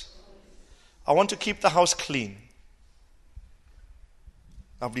holiness. I want to keep the house clean.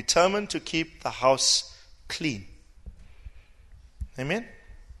 I'm determined to keep the house clean. Amen?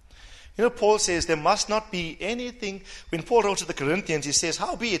 You know, Paul says there must not be anything. When Paul wrote to the Corinthians, he says,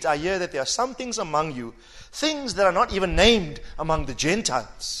 howbeit I hear that there are some things among you, things that are not even named among the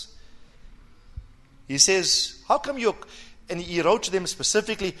Gentiles. He says, how come you, and he wrote to them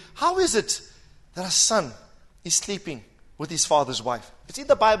specifically, how is it that a son is sleeping with his father's wife? It's in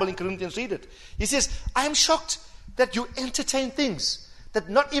the Bible in Corinthians, read it. He says, I am shocked that you entertain things that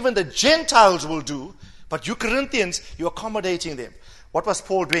not even the Gentiles will do, but you Corinthians, you're accommodating them. What was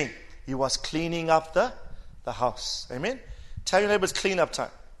Paul doing? He was cleaning up the house. Amen? Tell your neighbors, clean up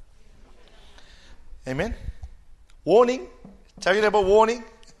time. Amen? Warning. Tell your neighbor, warning.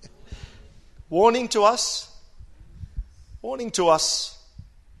 Warning to us. Warning to us.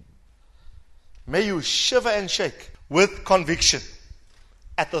 May you shiver and shake with conviction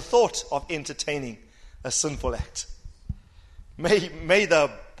at the thought of entertaining a sinful act. May the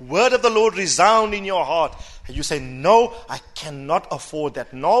word of the Lord resound in your heart. And you say, no, I cannot afford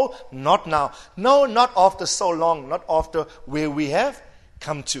that. No, not now. No, not after so long. Not after where we have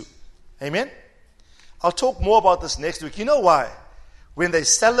come to. Amen? I'll talk more about this next week. You know why? When they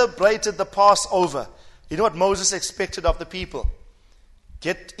celebrated the Passover, you know what Moses expected of the people?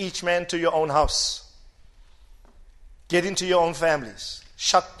 Get each man to your own house. Get into your own families.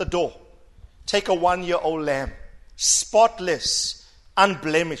 Shut the door. Take a 1-year-old lamb. Spotless,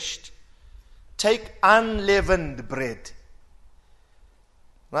 unblemished. Take unleavened bread.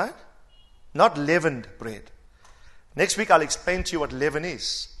 Right? Not leavened bread. Next week I'll explain to you what leaven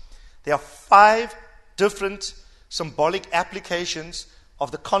is. There are 5 different symbolic applications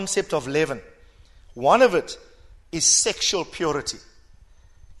of the concept of leaven. One of it is sexual purity.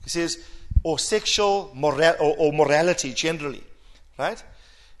 He says, or sexual morality generally. Right?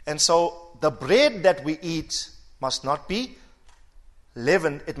 And so the bread that we eat must not be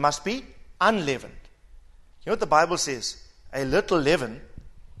leavened, it must be unleavened. You know what the Bible says? A little leaven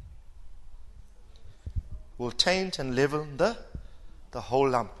will taint and leaven the whole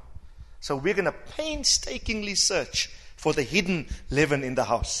lump. So we're going to painstakingly search for the hidden leaven in the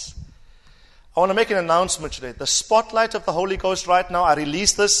house. I want to make an announcement today. The spotlight of the Holy Ghost right now, I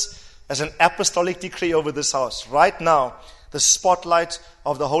release this as an apostolic decree over this house. Right now, the spotlight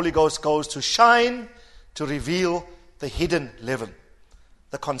of the Holy Ghost goes to shine, to reveal the hidden leaven,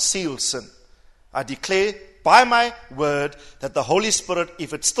 the concealed sin. I declare by my word that the Holy Spirit,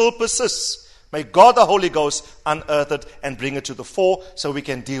 if it still persists, may God the Holy Ghost unearth it and bring it to the fore so we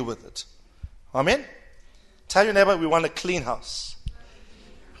can deal with it. Amen? Tell your neighbor, we want a clean house.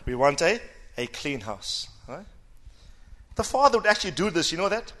 We want a clean house. Right? The father would actually do this, you know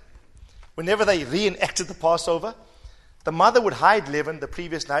that? Whenever they reenacted the Passover, the mother would hide leaven the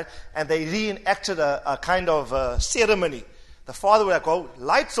previous night, and they reenacted a kind of ceremony. The father would go,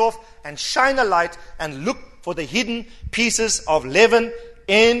 lights off, and shine a light, and look for the hidden pieces of leaven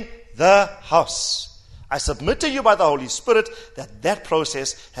in the house. I submit to you by the Holy Spirit that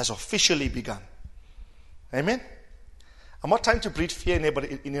process has officially begun. Amen? I'm not trying to breed fear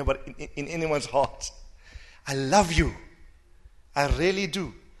in anyone's heart. I love you. I really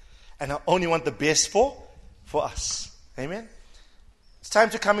do. And I only want the best for us. Amen. It's time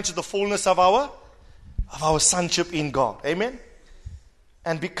to come into the fullness of our sonship in God. Amen.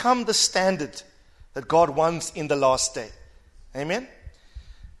 And become the standard that God wants in the last day. Amen.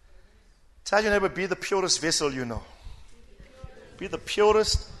 Tell your neighbor, be the purest vessel you know. Be the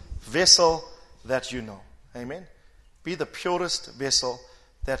purest vessel that you know. Amen. Be the purest vessel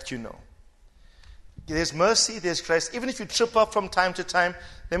that you know. There's mercy, there's grace. Even if you trip up from time to time,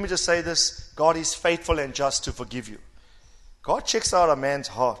 let me just say this. God is faithful and just to forgive you. God checks out a man's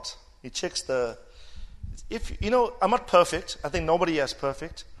heart. He checks I'm not perfect. I think nobody is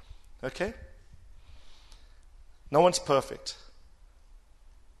perfect. Okay? No one's perfect.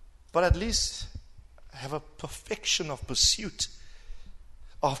 But at least have a perfection of pursuit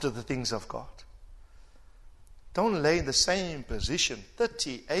after the things of God. Don't lay in the same position.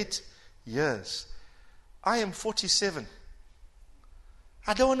 38 years. I am 47.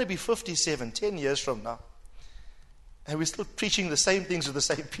 I don't want to be 57, 10 years from now. And we're still preaching the same things to the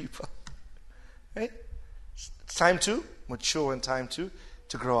same people. Right? It's time to mature and time to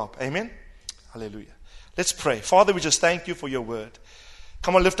grow up. Amen? Hallelujah. Let's pray. Father, we just thank you for your word.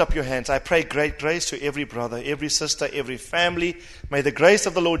 Come on, lift up your hands. I pray great grace to every brother, every sister, every family. May the grace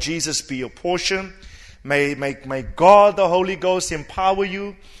of the Lord Jesus be your portion. May God, the Holy Ghost, empower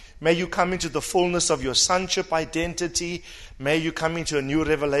you. May you come into the fullness of your sonship identity. May you come into a new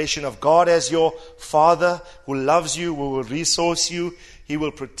revelation of God as your Father who loves you, who will resource you. He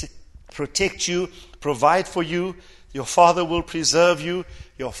will protect you, provide for you. Your Father will preserve you.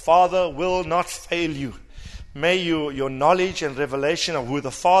 Your Father will not fail you. May your knowledge and revelation of who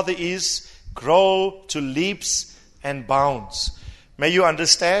the Father is grow to leaps and bounds. May you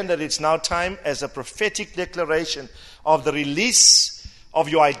understand that it's now time as a prophetic declaration of the release of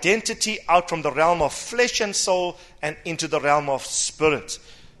your identity out from the realm of flesh and soul and into the realm of spirit.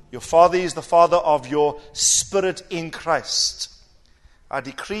 Your Father is the Father of your spirit in Christ. I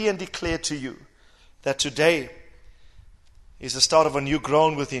decree and declare to you that today is the start of a new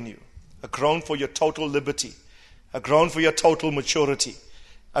groan within you. A groan for your total liberty. A groan for your total maturity.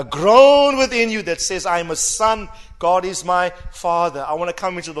 A groan within you that says, I am a son. God is my Father. I want to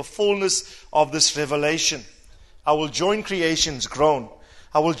come into the fullness of this revelation. I will join creation's groan.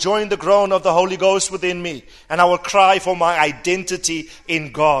 I will join the groan of the Holy Ghost within me. And I will cry for my identity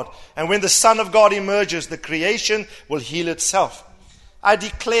in God. And when the Son of God emerges, the creation will heal itself. I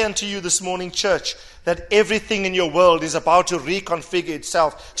declare unto you this morning, church, that everything in your world is about to reconfigure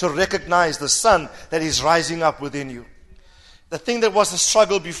itself to recognize the Son that is rising up within you. The thing that was a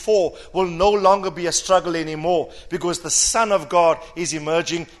struggle before will no longer be a struggle anymore because the Son of God is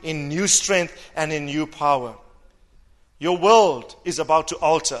emerging in new strength and in new power. Your world is about to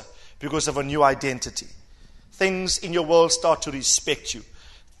alter because of a new identity. Things in your world start to respect you.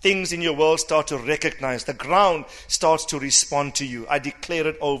 Things in your world start to recognize. The ground starts to respond to you. I declare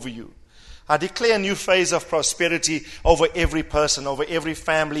it over you. I declare a new phase of prosperity over every person, over every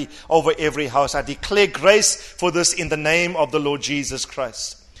family, over every house. I declare grace for this in the name of the Lord Jesus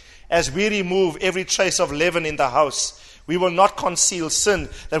Christ. As we remove every trace of leaven in the house, we will not conceal sin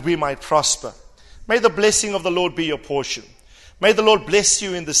that we might prosper. May the blessing of the Lord be your portion. May the Lord bless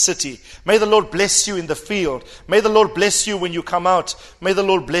you in the city. May the Lord bless you in the field. May the Lord bless you when you come out. May the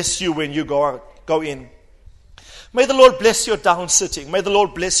Lord bless you when you go in. May the Lord bless your down sitting. May the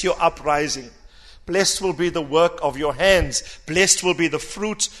Lord bless your uprising. Blessed will be the work of your hands. Blessed will be the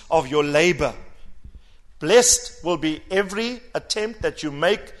fruit of your labor. Blessed will be every attempt that you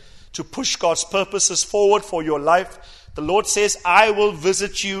make to push God's purposes forward for your life. The Lord says, I will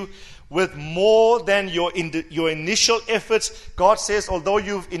visit you with more than your initial efforts. God says, although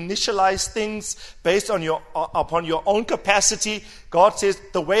you've initialized things based on upon your own capacity, God says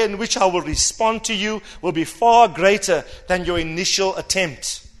the way in which I will respond to you will be far greater than your initial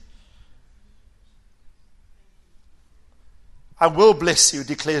attempt. I will bless you,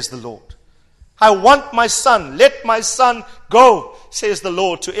 declares the Lord. I want my son. Let my son go, says the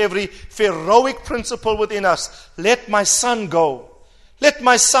Lord to every Pharaohic principle within us. Let my son go. Let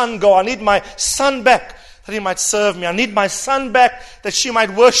my son go. I need my son back that he might serve me. I need my son back that she might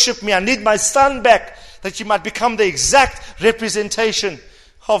worship me. I need my son back that she might become the exact representation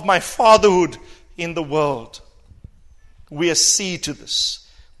of my fatherhood in the world. We accede to this.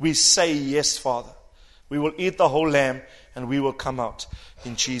 We say, yes, Father. We will eat the whole lamb and we will come out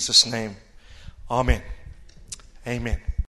in Jesus' name. Amen. Amen.